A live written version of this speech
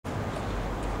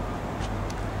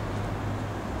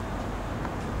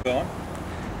Going?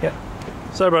 Yeah.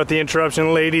 Sorry about the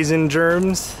interruption, ladies and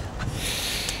germs.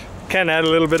 Kind of had a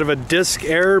little bit of a disc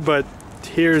error, but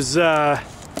here's the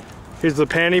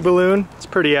panty balloon. It's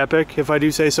pretty epic, if I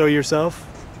do say so yourself.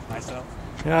 Myself?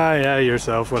 Yeah,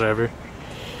 yourself, whatever.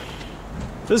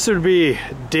 This would be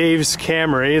Dave's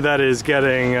Camry that is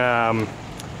getting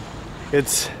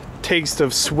its taste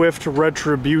of swift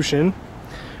retribution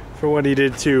for what he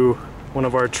did to one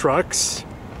of our trucks.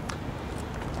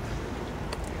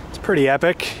 It's pretty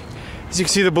epic. As you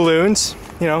can see the balloons,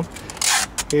 you know,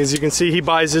 as you can see he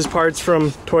buys his parts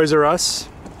from Toys R Us.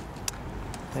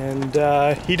 And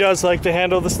he does like to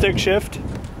handle the stick shift.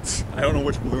 I don't know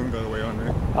which balloon got away on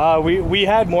there. We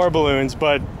had more balloons,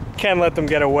 but can't let them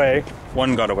get away.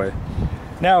 One got away.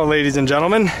 Now, ladies and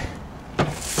gentlemen.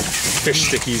 Fish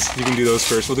stickies, you can do those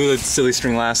first. We'll do the silly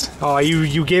string last. Oh,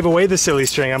 you gave away the silly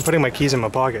string. I'm putting my keys in my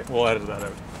pocket. We'll edit that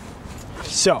out.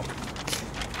 So,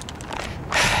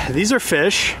 these are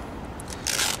fish.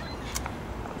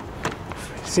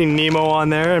 See Nemo on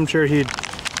there. I'm sure he'd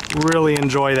really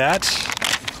enjoy that.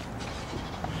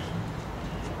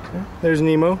 Okay, there's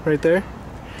Nemo right there.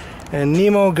 And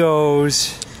Nemo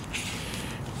goes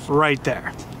right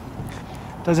there.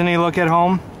 Doesn't he look at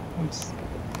home? Let's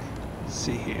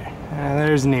see here.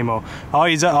 There's Nemo.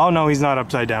 Oh, no, he's not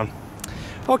upside down.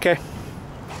 Okay.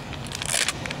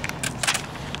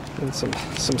 And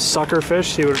some sucker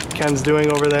fish. See what Ken's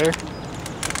doing over there.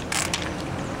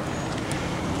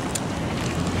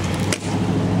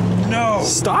 No!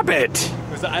 Stop it!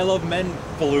 It was the I Love Men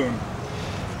balloon.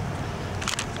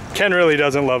 Ken really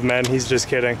doesn't love men. He's just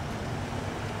kidding.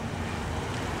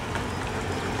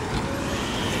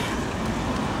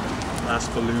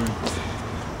 Last balloon.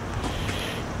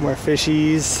 More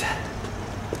fishies.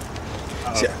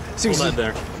 Hold that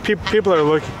there. People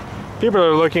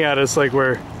are looking at us like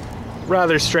we're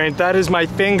rather strange. That is my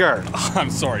finger. I'm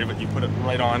sorry, but you put it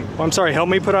right on. Oh, I'm sorry. Help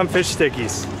me put on fish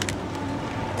stickies.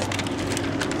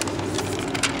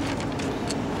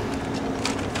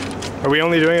 Are we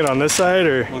only doing it on this side,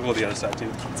 or? We'll go the other side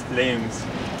too. It's flames.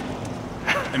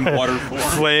 In water form.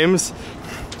 Flames.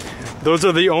 Those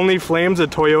are the only flames a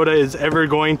Toyota is ever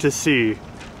going to see.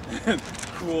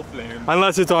 Cool flames.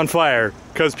 Unless it's on fire,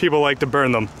 because people like to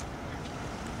burn them.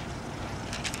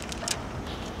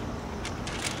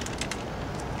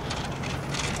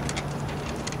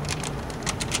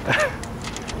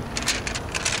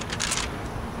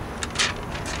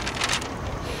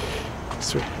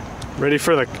 Sweet. Ready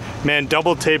for the... Man,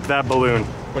 double tape that balloon.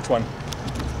 Which one?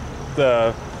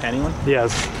 The panty one?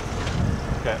 Yes.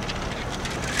 Okay.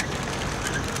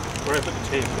 Where did I put the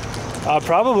tape?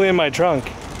 Probably in my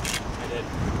trunk. I did.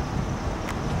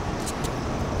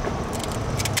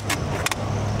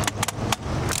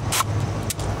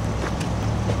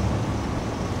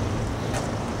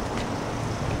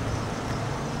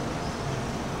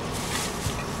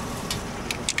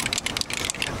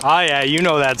 Ah, yeah, you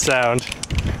know that sound.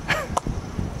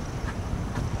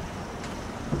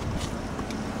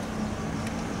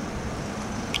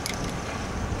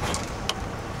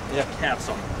 They have caps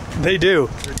on them. They do.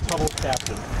 They're double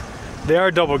capped. They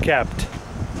are double capped.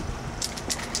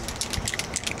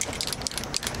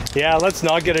 Yeah, let's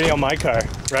not get any on my car.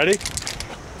 Ready?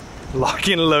 Lock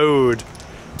and load.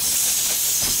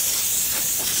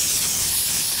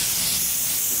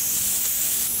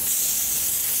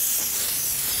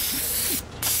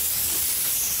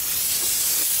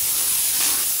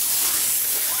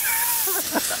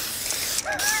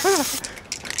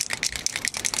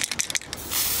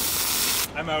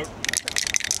 I'm out.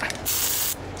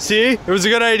 See? It was a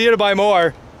good idea to buy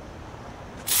more.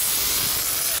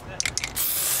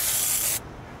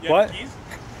 You What? have keys?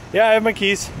 Yeah, I have my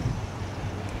keys.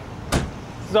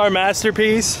 This is our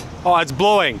masterpiece. Oh, it's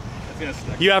blowing. It's gonna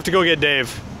stick. You have to go get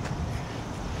Dave.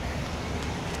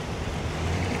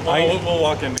 We'll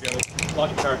walk in together. Lock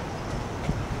your car.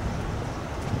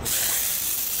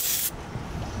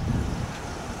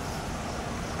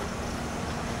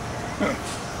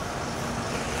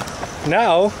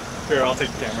 Now, Here, I'll take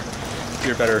the camera.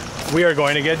 You're better. we are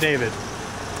going to get David.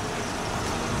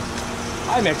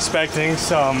 I'm expecting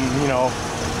some, you know,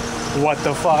 what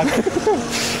the fuck?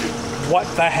 What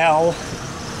the hell?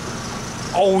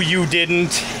 Oh, you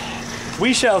didn't.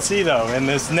 We shall see, though, in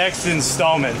this next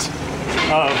installment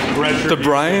of Retribution. The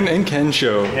Brian and Ken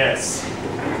Show. Yes.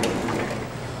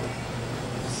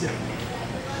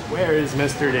 Where is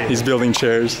Mr. David? He's building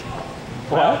chairs.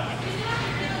 What?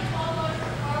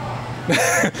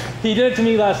 He did it to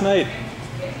me last night.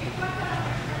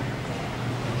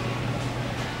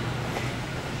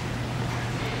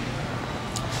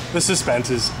 The suspense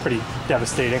is pretty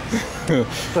devastating. A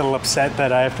little upset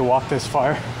that I have to walk this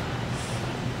far.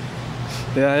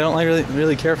 Yeah, I don't like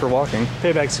really care for walking.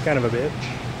 Payback's kind of a bitch.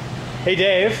 Hey,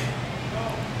 Dave.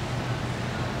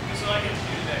 So I get to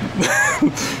do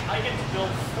that. I get to build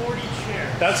 40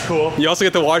 chairs. That's cool. You also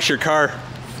get to wash your car.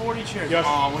 40 chairs. You have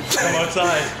to come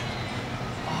outside.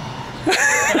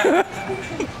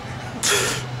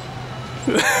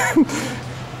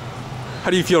 How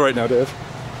do you feel right now, Dave?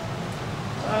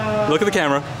 Look at the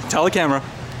camera. Tell the camera.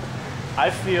 I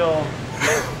feel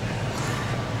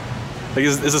Like,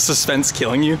 is the suspense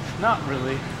killing you? not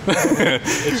really.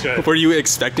 It should. Were you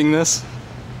expecting this?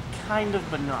 Kind of,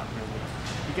 but not really.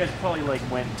 You guys probably like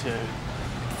went to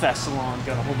Thessalon,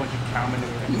 got a whole bunch of cow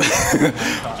manure.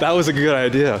 That was a good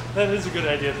idea. That is a good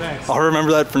idea, thanks. I'll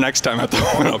remember that for next time I have to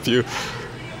one up you.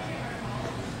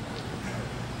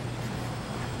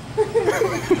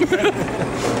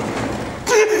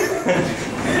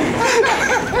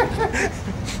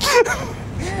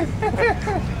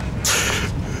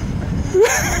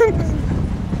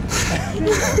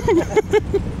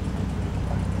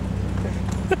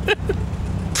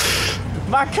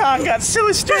 My car got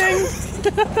silly string.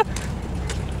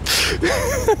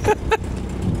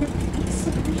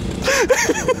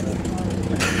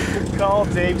 Call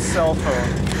Dave's cell phone.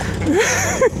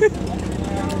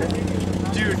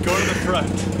 Dude, go to the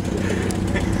front.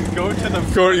 Go to the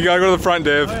front. You gotta go to the front,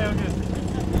 Dave.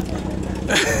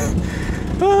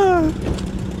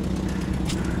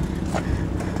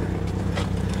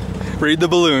 Read the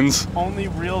balloons. Only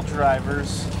real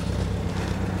drivers.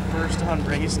 First on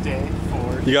race day,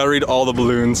 Ford. You gotta read all the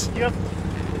balloons. Yep.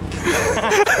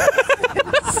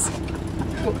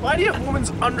 Why do you have women's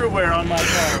underwear on my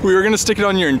car? We were gonna stick it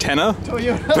on your antenna,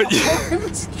 Toyota.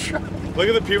 but Look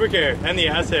at the pubic hair and the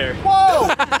ass hair. Whoa!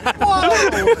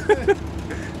 Whoa!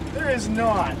 There is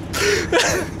not.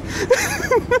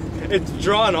 It's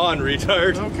drawn on,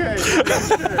 retard. Okay.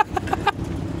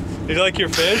 Did you like your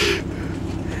fish?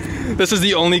 this is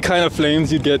the only kind of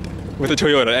flames you'd get with a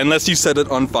Toyota, unless you set it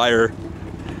on fire.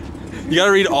 You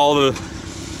gotta read all the.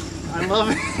 I love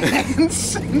it.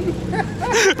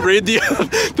 Read the.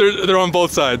 They're on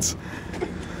both sides.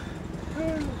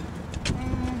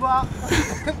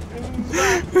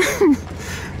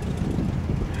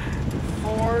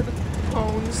 Ford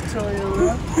owns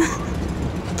Toyota.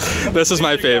 This is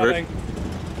my favorite.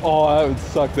 Oh, that would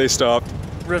suck. They stopped.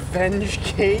 Revenge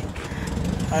cake.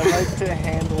 I like to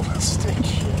handle a stick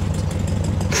shift.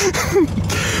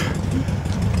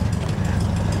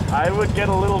 I would get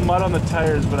a little mud on the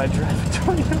tires, but I drive a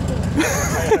Toyota.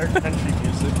 I heard country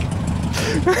music.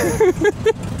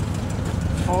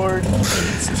 Ford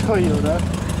eats Toyota.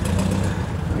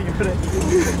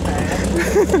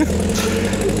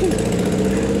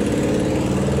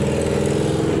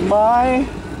 My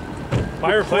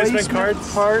replacement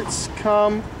parts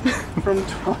come from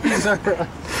Toys R Us.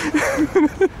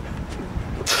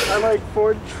 I like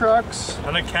Ford trucks.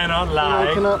 And I cannot And lie.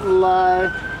 I cannot lie.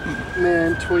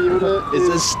 Man, Toyota It's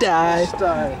a is sty.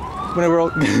 style. When a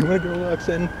girl walks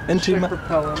into Chick my.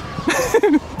 propellant.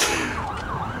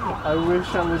 I wish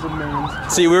I was a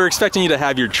man's. See, we were expecting you to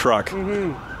have your truck.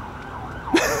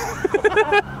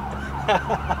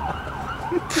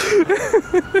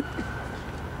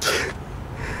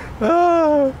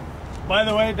 By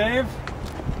the way, Dave,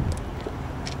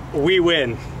 we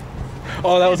win.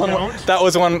 Oh, that was one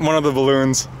of the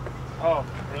balloons. Oh,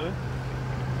 really?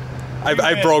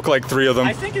 I broke like 3 of them.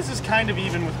 I think this is kind of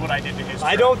even with what I did to his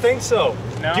I truck. don't think so.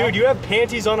 No? Dude, you have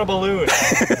panties on a balloon.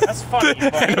 That's funny.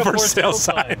 And But a for sale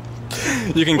sign.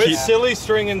 You can With keep. silly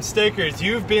string and stickers,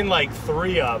 you've been like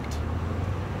 3-upped.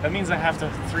 that means I have to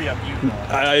 3-up you. Though.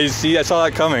 I see. I saw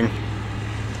that coming.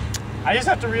 I just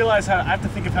have to realize how I have to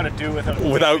think of how to do it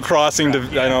Without crossing.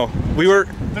 Yeah. I know. We were.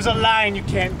 There's a line you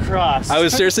can't cross. I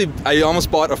was seriously. I almost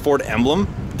bought a Ford emblem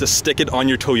to stick it on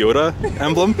your Toyota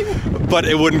emblem, but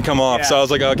it wouldn't come off. So I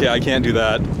was like, okay, I can't do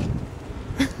that.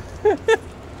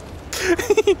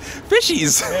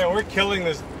 Fishies. Man, we're killing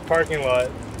this parking lot.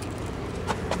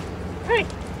 Hey.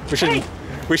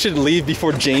 We should leave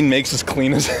before Jane makes us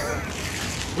clean it.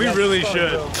 We really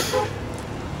should.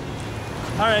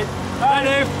 Alright. Bye,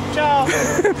 Dave. Ciao.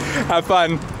 Have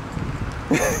fun.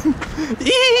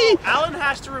 Alan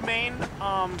has to remain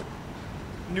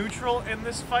neutral in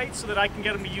this fight so that I can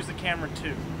get him to use the camera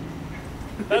too.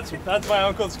 That's my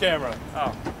uncle's camera.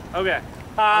 Oh, okay.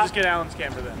 I'll just get Alan's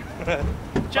camera then.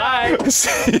 Bye.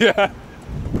 Yeah.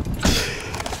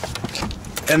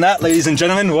 And that, ladies and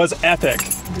gentlemen, was epic.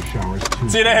 Showers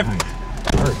See you, Dave.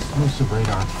 Our exclusive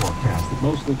radar forecast.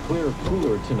 Mostly clear,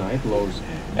 cooler tonight. Lows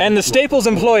And the Staples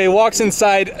employee walks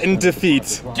inside in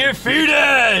defeat.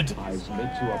 Defeated!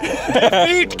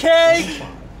 Defeat cake!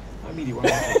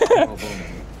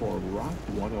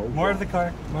 More of the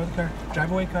car. More of the car.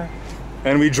 Drive away, car.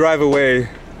 And we drive away.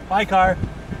 Bye, car.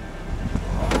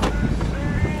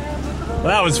 Well,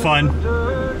 that was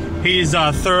fun. He's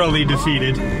thoroughly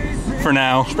defeated. For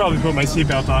now. Should probably put my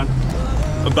seatbelt on.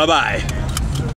 Bye-bye.